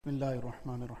Bismillahir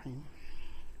Rahmanir Rahim.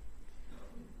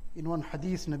 In one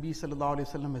hadith, Nabi sallallahu alayhi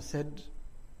wasallam has said,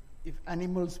 if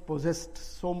animals possessed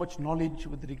so much knowledge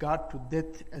with regard to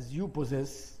death as you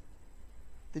possess,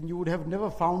 then you would have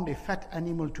never found a fat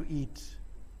animal to eat,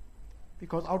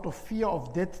 because out of fear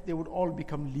of death they would all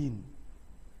become lean.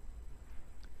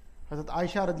 Hazrat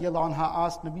Aisha radiallahu anha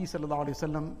asked Nabi sallallahu alayhi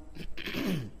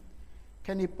wasallam,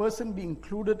 can a person be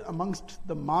included amongst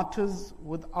the martyrs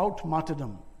without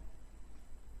martyrdom?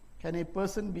 Can a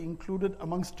person be included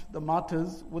amongst the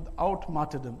martyrs without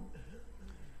martyrdom?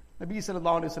 Nabi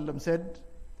sallallahu alayhi wasallam said,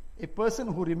 a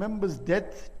person who remembers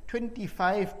death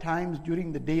 25 times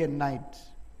during the day and night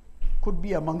could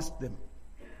be amongst them.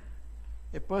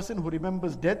 A person who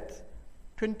remembers death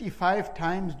 25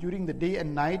 times during the day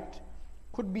and night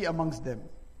could be amongst them.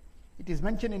 It is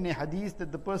mentioned in a hadith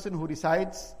that the person who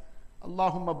recites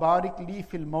Allahumma barik li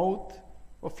fil maut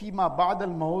wa fima ba'd al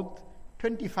maut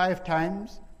 25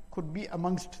 times could be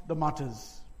amongst the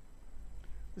martyrs.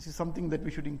 This is something that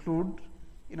we should include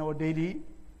in our daily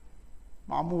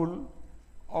ma'mul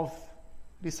of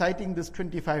reciting this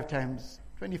 25 times.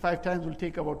 25 times will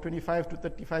take about 25 to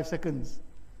 35 seconds.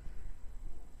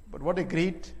 But what a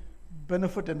great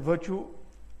benefit and virtue.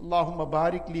 Allahumma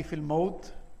barik li fil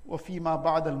maut wa fima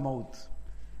ba'd al maut.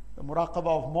 The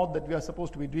muraqabah of maut that we are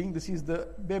supposed to be doing, this is the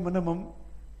bare minimum,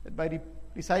 that by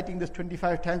reciting this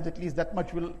 25 times, at least that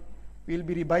much we'll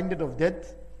be reminded of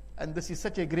death. And this is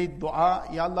such a great dua.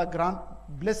 Ya Allah,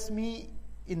 bless me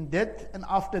in death and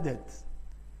after death.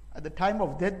 At the time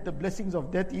of death, the blessings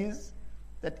of death is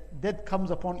that death comes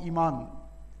upon iman.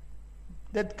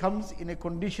 Death comes in a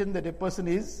condition that a person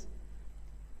is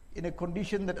in a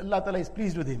condition that Allah Ta'ala is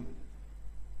pleased with him.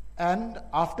 And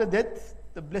after death,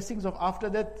 the blessings of after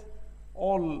death,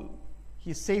 all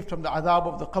he is saved from the adhab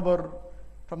of the qabr,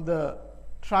 from the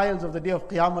trials of the day of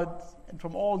Qiyamah, and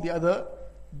from all the other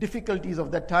difficulties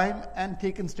of that time, and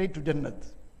taken straight to Jannat.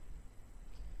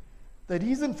 The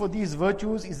reason for these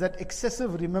virtues is that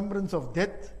excessive remembrance of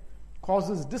death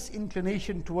causes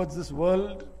disinclination towards this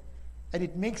world, and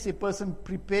it makes a person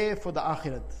prepare for the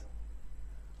akhirat.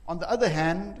 On the other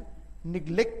hand,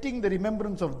 neglecting the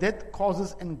remembrance of death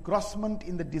causes engrossment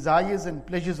in the desires and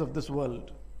pleasures of this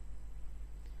world.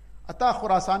 Ata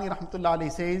Khurasani rahmatullah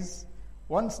alayhi says,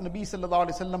 once Nabi sallallahu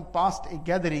alayhi wasallam passed a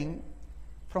gathering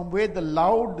from where the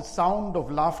loud sound of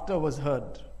laughter was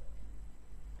heard.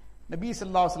 Nabi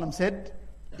sallallahu alayhi wasallam said,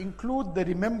 include the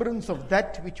remembrance of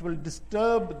that which will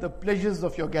disturb the pleasures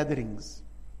of your gatherings.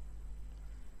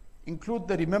 Include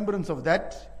the remembrance of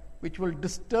that which will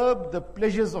disturb the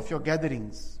pleasures of your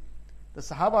gatherings. The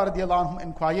Sahaba radiallahu anhum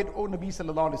inquired, O Nabi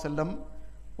sallallahu alayhi wasallam,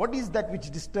 what is that which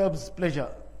disturbs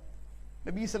pleasure?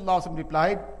 Nabi sallallahu alayhi wasallam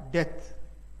replied, death.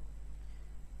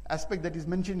 Aspect that is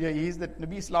mentioned here is that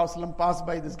Nabi sallallahu alayhi wasallam passed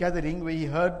by this gathering where he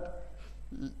heard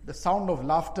the sound of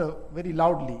laughter very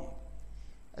loudly.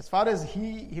 As far as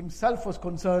he himself was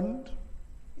concerned,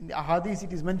 in the ahadith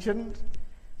it is mentioned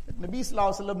that Nabi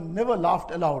sallallahu alayhi wasallam never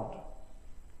laughed aloud.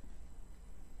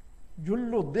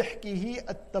 Jullu dhihkihi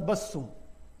at-tabassum.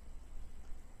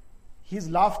 His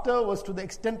laughter was to the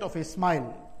extent of a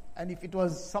smile, and if it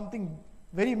was something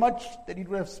very much, that it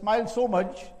would have smiled so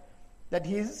much that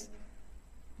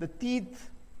the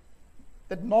teeth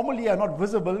that normally are not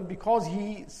visible, because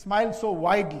he smiled so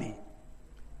widely,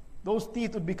 those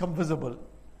teeth would become visible.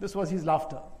 This was his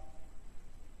laughter.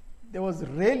 There was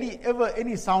rarely ever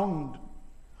any sound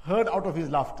heard out of his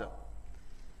laughter.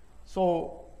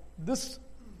 So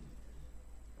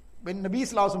when Nabi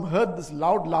sallallahu alaihi wasallam heard this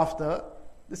loud laughter,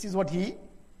 this is what he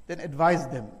then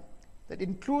advised them, that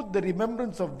include the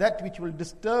remembrance of that which will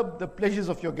disturb the pleasures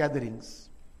of your gatherings.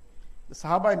 The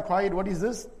Sahaba inquired, what is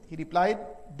this? He replied,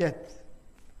 death.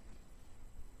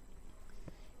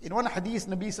 In one hadith,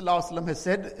 Nabi sallallahu alaihi wasallam has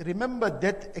said, remember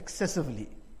death excessively.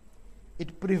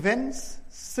 It prevents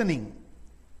sinning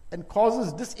and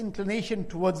causes disinclination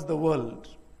towards the world.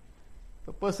 If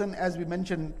a person, as we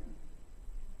mentioned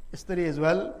yesterday as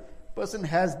well, person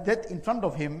has death in front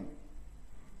of him,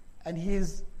 and he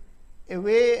is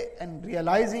aware and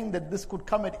realizing that this could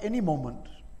come at any moment.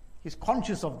 He's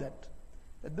conscious of that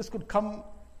this could come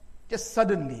just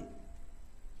suddenly.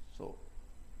 So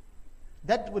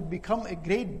that would become a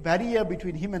great barrier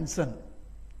between him and sin.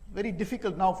 Very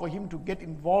difficult now for him to get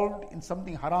involved in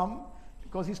something haram,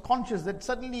 because he's conscious that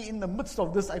suddenly in the midst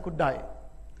of this I could die.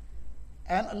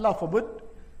 And Allah forbid,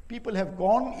 people have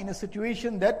gone in a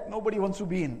situation that nobody wants to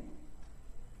be in.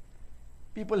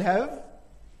 People have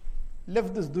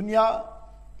left this dunya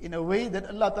in a way that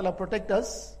Allah Ta'ala protect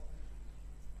us.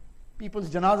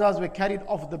 People's janazas were carried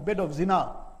off the bed of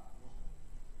zina.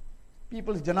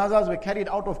 People's janazas were carried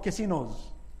out of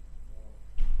casinos.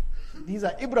 These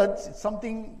are ibrats. It's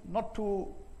something not to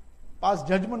pass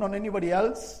judgment on anybody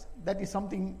else. That is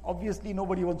something, obviously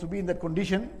nobody wants to be in that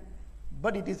condition.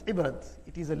 But it is ibrat.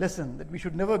 It is a lesson that we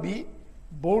should never be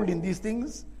bold in these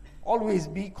things. Always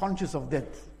be conscious of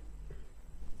death.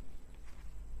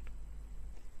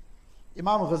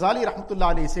 Imam Ghazali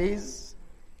rahmatullah alayhi says,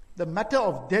 the matter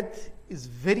of death is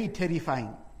very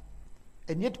terrifying,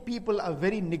 and yet people are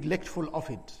very neglectful of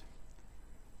it.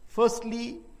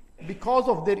 Firstly, because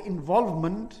of their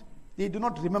involvement, they do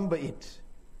not remember it.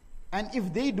 And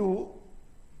if they do,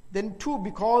 then too,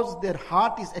 because their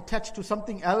heart is attached to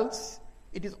something else,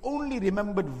 it is only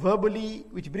remembered verbally,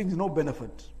 which brings no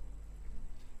benefit.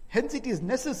 Hence, it is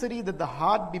necessary that the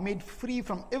heart be made free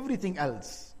from everything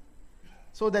else,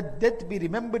 so that death be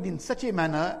remembered in such a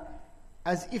manner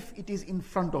as if it is in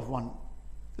front of one.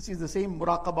 This is the same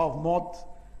muraqabah of maut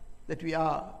that we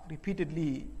are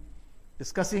repeatedly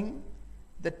discussing,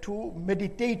 that to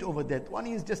meditate over death. One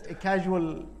is just a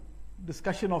casual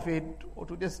discussion of it, or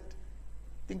to just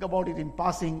think about it in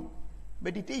passing.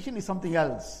 Meditation is something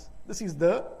else. This is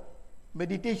the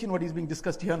meditation what is being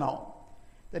discussed here now.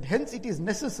 That hence it is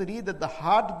necessary that the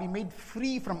heart be made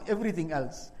free from everything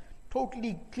else,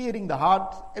 totally clearing the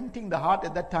heart, emptying the heart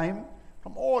at that time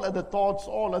from all other thoughts,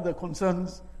 all other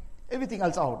concerns, everything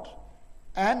else out.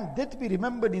 And that be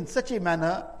remembered in such a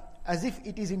manner as if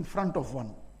it is in front of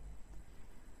one.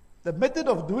 The method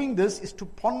of doing this is to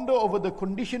ponder over the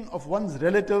condition of one's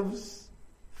relatives,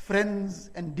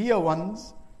 friends, and dear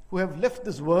ones who have left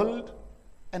this world,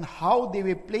 and how they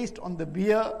were placed on the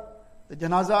bier, the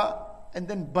janazah, and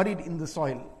then buried in the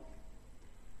soil.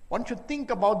 One should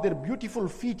think about their beautiful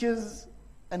features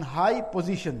and high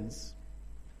positions,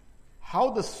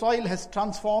 how the soil has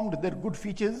transformed their good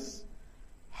features,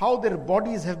 how their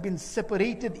bodies have been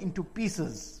separated into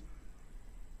pieces,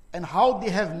 and how they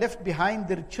have left behind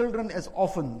their children as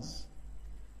orphans,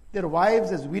 their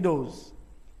wives as widows,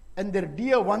 and their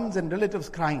dear ones and relatives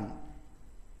crying.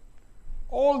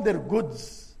 All their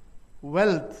goods,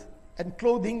 wealth, and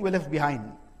clothing were left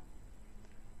behind.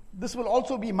 This will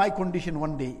also be my condition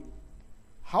one day.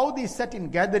 How they sat in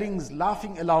gatherings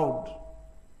laughing aloud,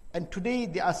 and today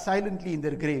they are silently in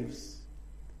their graves.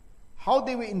 How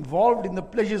they were involved in the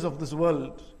pleasures of this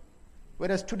world,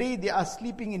 whereas today they are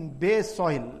sleeping in bare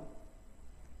soil.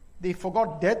 They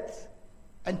forgot death,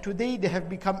 and today they have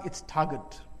become its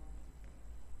target.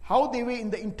 How they were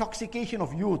in the intoxication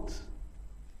of youth,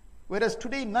 whereas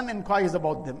today none inquires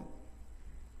about them.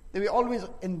 They were always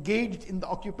engaged in the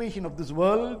occupation of this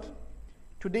world.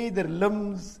 Today their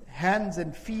limbs, hands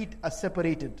and feet are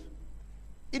separated.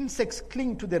 Insects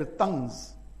cling to their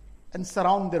tongues and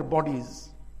surround their bodies.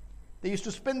 They used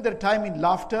to spend their time in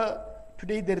laughter.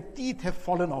 Today their teeth have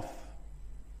fallen off.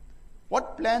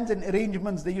 What plans and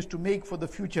arrangements they used to make for the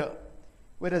future,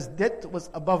 whereas death was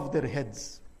above their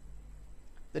heads.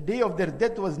 The day of their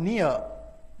death was near,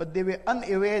 but they were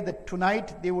unaware that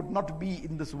tonight they would not be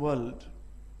in this world.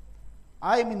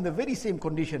 I am in the very same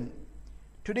condition.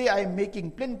 Today I am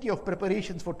making plenty of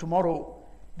preparations for tomorrow,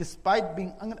 despite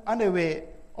being unaware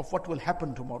of what will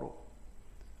happen tomorrow.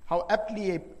 How aptly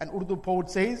an Urdu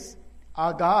poet says,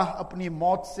 "Agah apni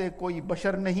maut se koi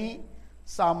bashar nahi,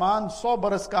 saman 100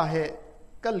 baras ka hai,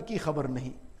 kal ki khabar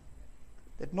nahi."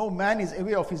 That no man is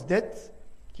aware of his death.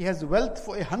 He has wealth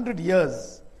for 100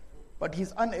 years, but he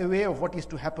is unaware of what is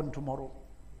to happen tomorrow.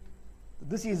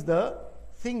 This is the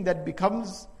thing that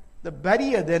becomes the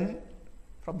barrier then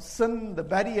from sin, the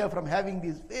barrier from having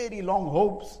these very long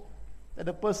hopes, that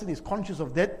a person is conscious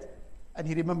of death and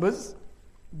he remembers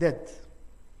death.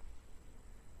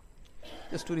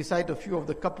 Just to recite a few of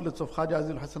the couplets of Khaja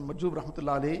Azizul Hasan Majoob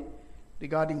rahmatullah alayhi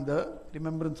regarding the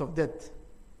remembrance of death.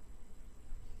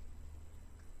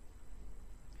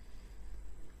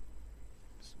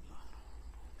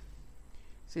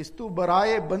 Says, "Tu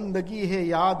baraye bandagi hai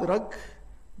yaad rakh,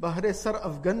 bahre sar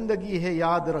afgandagi hai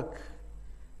yaad rakh,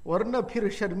 warna phir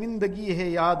sharmindagi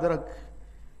hai yaad rakh,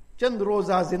 chand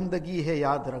roza zindagi hai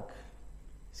yaad rakh."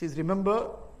 Says, remember,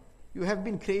 you have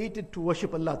been created to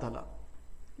worship Allah Ta'ala.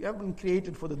 You have been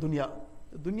created for the dunya.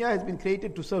 The dunya has been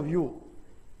created to serve you,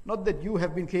 not that you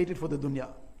have been created for the dunya.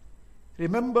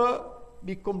 Remember,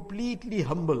 be completely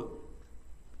humble,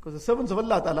 because the servants of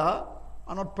Allah Ta'ala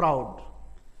are not proud.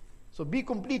 So be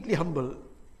completely humble.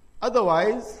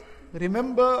 Otherwise,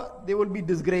 remember, there will be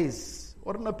disgrace.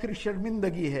 Warna phir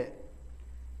sharmindagi hai.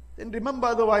 Then remember,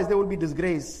 otherwise there will be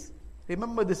disgrace.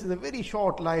 Remember, this is a very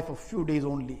short life of few days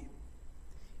only.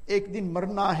 Ek din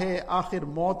marna hai, aakhir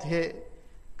maut hai.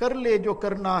 Kar le jo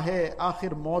karna hai,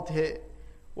 aakhir maut hai.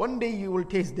 One day you will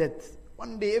taste death.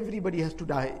 One day everybody has to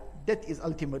die. Death is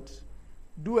ultimate.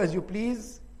 Do as you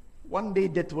please. one day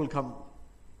death will come.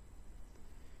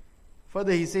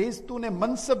 Further he says, तूने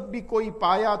मनसब भी कोई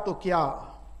पाया तो क्या,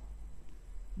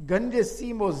 गंजे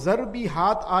सीम व जर भी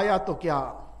हाथ आया तो क्या,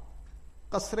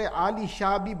 कसरे आली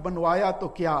शाह भी बनवाया तो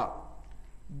क्या,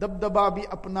 दबदबा भी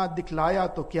अपना दिखलाया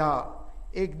तो क्या,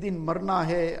 एक दिन मरना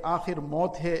है आखिर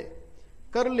मौत है,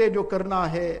 कर ले जो करना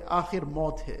है आखिर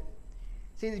मौत है.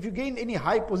 Says if you gain any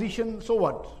high position, so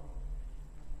what?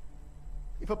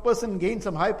 If a person gains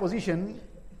some high position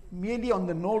merely on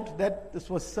the note that this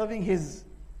was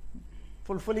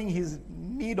fulfilling his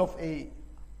need of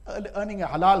earning a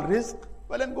halal rizq,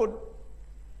 well and good.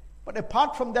 But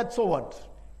apart from that, so what?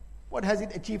 What has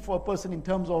it achieved for a person in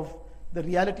terms of the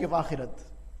reality of akhirat?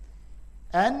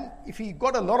 And if he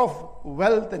got a lot of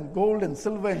wealth and gold and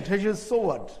silver and treasures, so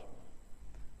what?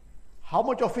 How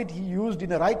much of it he used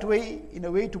in a right way, in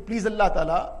a way to please Allah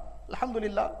Ta'ala,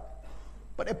 alhamdulillah.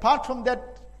 But apart from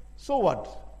that, so what?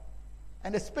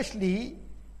 And especially,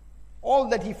 all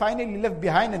that he finally left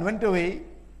behind and went away,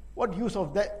 what use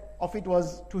of it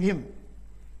was to him?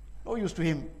 No use to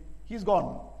him. He's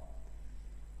gone.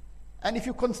 And if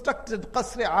you constructed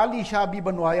Qasr Ali Shah bhi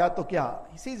banwaya to kya?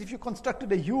 He says if you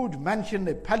constructed a huge mansion,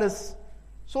 a palace,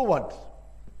 so what?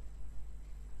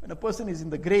 When a person is in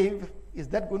the grave, is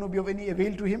that going to be of any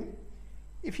avail to him?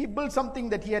 If he built something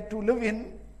that he had to live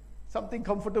in, something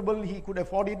comfortable, he could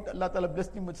afford it, Allah Ta'ala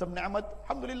blessed him with some ni'mat,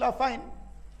 alhamdulillah, fine.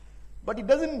 But it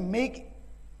doesn't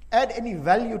add any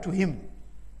value to him.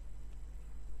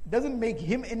 It doesn't make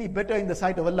him any better in the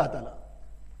sight of Allah Ta'ala.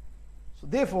 So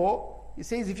therefore, he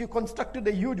says, if you constructed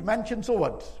a huge mansion, so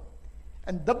what?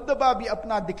 And dabdaba bhi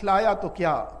apna diklaya to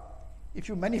kya? If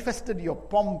you manifested your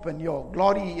pomp and your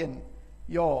glory and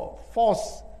your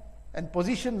force and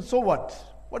position, so what?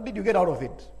 What did you get out of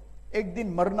it? Ek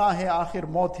din marna hai, akhir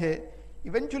maut hai.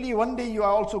 Eventually, one day you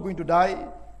are also going to die.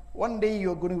 One day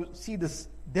you are going to see this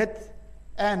death,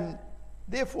 and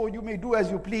therefore you may do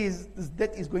as you please. This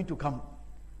death is going to come.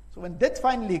 So when death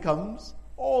finally comes,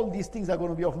 all these things are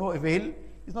going to be of no avail.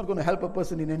 It's not going to help a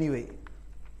person in any way.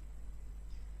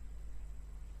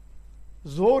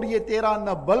 Zor ye tera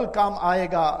na bal kaam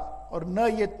aayega aur na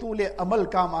ye tule amal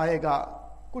kaam aayega,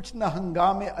 kuch na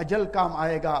hangame ajal kaam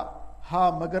aayega,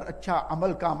 ha magar acha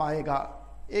amal kaam aayega,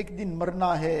 ek din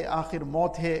marna hai aakhir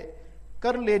maut hai,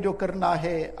 kar le jo karna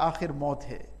hai aakhir maut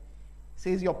hai.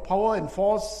 Says your power and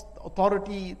force,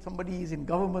 authority, somebody is in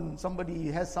government,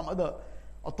 somebody has some other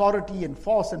authority and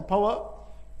force and power.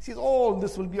 He says all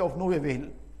this will be of no avail.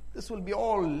 This will be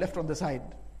all left on the side.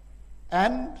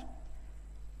 And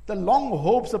the long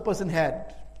hopes a person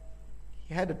had,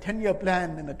 he had a 10-year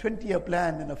plan and a 20-year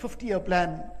plan and a 50-year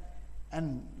plan,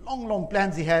 and long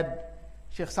plans he had.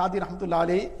 Sheikh Sadi Rahmatullah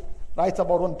Alayhi writes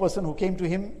about one person who came to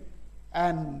him,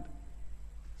 and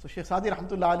so Sheikh Sadi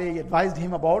Rahmatullah Alayhi advised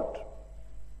him about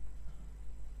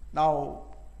now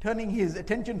turning his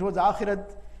attention towards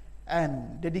Akhirat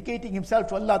and dedicating himself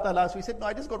to Allah Ta'ala. So he said, no,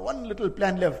 I just got one little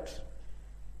plan left.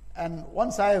 And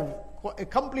once I have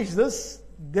accomplished this,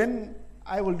 then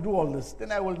I will do all this.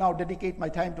 Then I will now dedicate my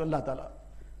time to Allah Ta'ala.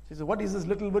 So he said, what is this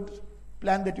little bit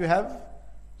plan that you have?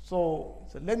 So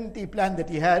it's a lengthy plan that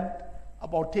he had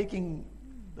about taking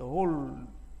the whole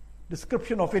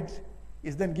description of it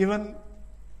is then given.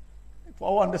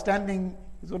 For our understanding,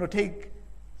 he's going to take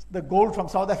the gold from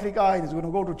South Africa and he's going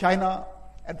to go to China.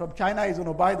 And from China, he's going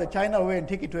to buy the China away and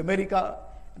take it to America.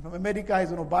 And from America, he's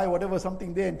going to buy whatever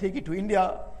something there and take it to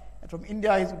India. And from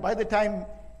India, by the time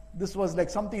this was like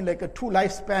something like a 2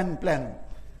 lifespan plan.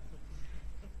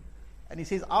 And he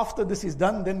says, after this is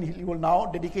done, then he will now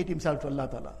dedicate himself to Allah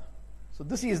Ta'ala. So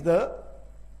this is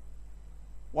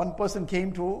one person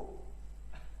came to,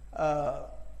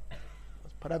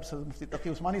 perhaps Mufti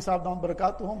Taqi Usmani Sahib Dawn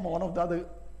Barakatuhum, one of the other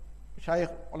Shaykh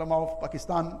ulama of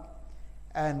Pakistan,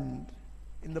 and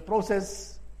in the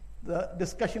process, the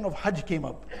discussion of Hajj came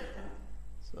up.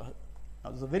 So I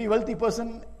was a very wealthy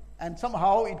person, and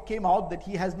somehow it came out that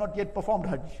he has not yet performed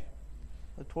Hajj.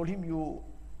 I told him, you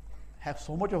have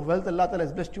so much of wealth Allah Ta'ala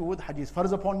has blessed you with, Hajj is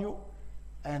farz upon you,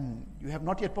 and you have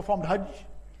not yet performed Hajj.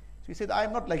 So he said, I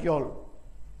am not like y'all.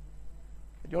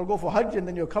 You all go for Hajj and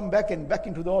then you come back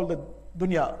into all the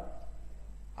dunya.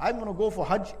 I'm going to go for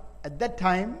Hajj at that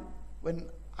time. When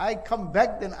I come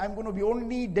back, then I'm going to be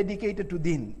only dedicated to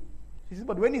deen. He says,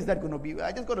 but when is that going to be?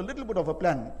 I just got a little bit of a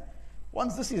plan.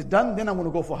 Once this is done, then I'm going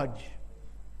to go for Hajj.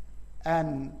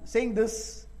 And saying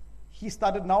this, he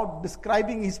started now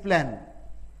describing his plan.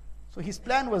 So his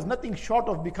plan was nothing short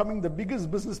of becoming the biggest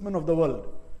businessman of the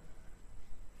world.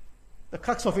 The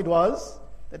crux of it was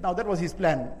that now that was his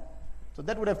plan. So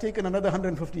that would have taken another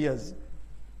 150 years.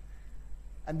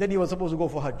 And then he was supposed to go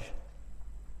for Hajj.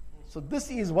 So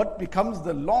this is what becomes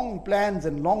the long plans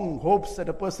and long hopes that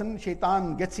a person,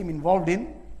 shaitan gets him involved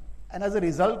in, and as a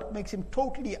result makes him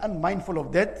totally unmindful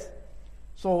of death.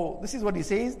 So this is what he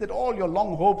says, that all your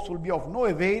long hopes will be of no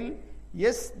avail.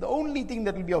 Yes, the only thing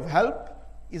that will be of help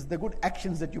is the good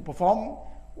actions that you perform.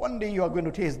 One day you are going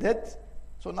to taste death.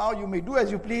 So now you may do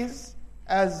as you please,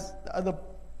 as the other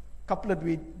couplet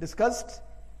we discussed,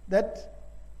 that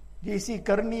jaisi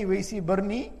karni vaisi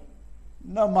barni,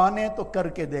 na mane to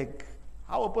karke dekh.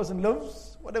 How a person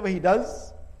lives, whatever he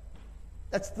does,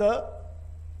 that's the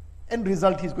end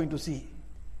result he's going to see.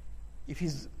 If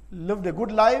he's lived a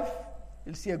good life,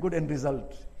 he'll see a good end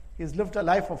result. He's lived a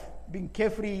life of being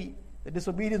carefree, the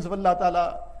disobedience of Allah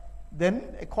Ta'ala,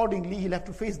 then accordingly he'll have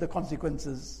to face the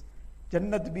consequences.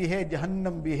 Jannat bhi hai,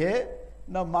 Jahannam bhi hai,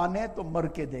 na mane to mar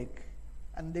ke dekh.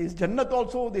 And there is Jannat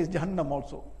also, there is Jahannam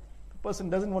also. The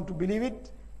person doesn't want to believe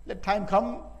it, let time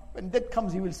come. When death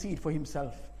comes, he will see it for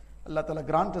himself. Allah Ta'ala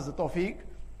grant us the tawfiq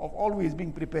of always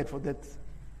being prepared for death.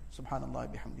 Subhanallah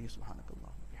bihamdihi,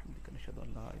 subhanakallah bihamdika, nashhadu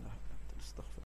an la ilaha illa anta, astaghfirullah.